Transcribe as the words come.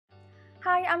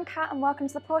Hi, I'm Kat and welcome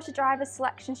to the Porsche Drivers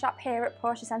Selection Shop here at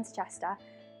Porsche Centre Chester.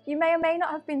 You may or may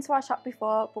not have been to our shop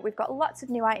before, but we've got lots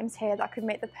of new items here that could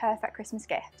make the perfect Christmas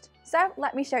gift. So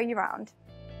let me show you around.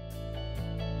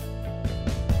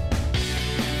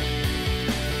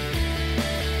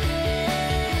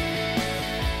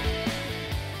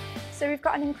 So we've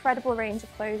got an incredible range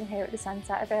of clothing here at the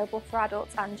centre, available for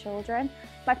adults and children.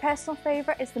 My personal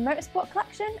favourite is the Motorsport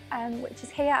collection, which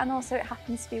is here, and also it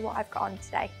happens to be what I've got on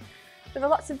today. There are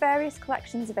lots of various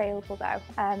collections available though,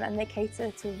 and they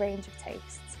cater to a range of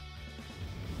tastes.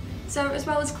 So as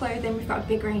well as clothing, we've got a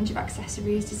big range of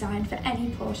accessories designed for any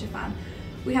Porsche fan.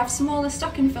 We have smaller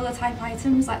stocking filler type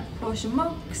items like the Porsche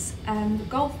mugs, the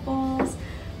golf balls.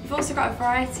 We've also got a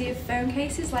variety of phone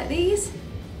cases like these.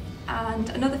 And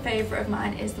another favourite of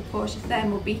mine is the Porsche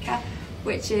thermal beaker,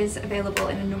 which is available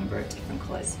in a number of different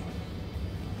colours.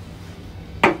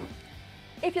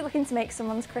 If you're looking to make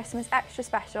someone's Christmas extra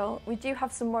special, we do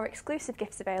have some more exclusive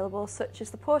gifts available, such as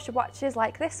the Porsche watches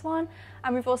like this one,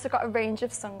 and we've also got a range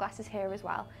of sunglasses here as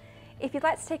well. If you'd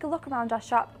like to take a look around our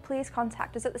shop, please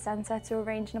contact us at the centre to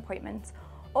arrange an appointment.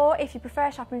 Or if you prefer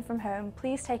shopping from home,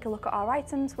 please take a look at our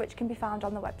items, which can be found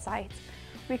on the website.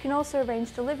 We can also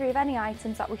arrange delivery of any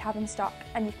items that we have in stock,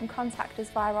 and you can contact us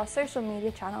via our social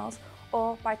media channels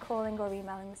or by calling or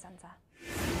emailing the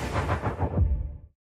centre.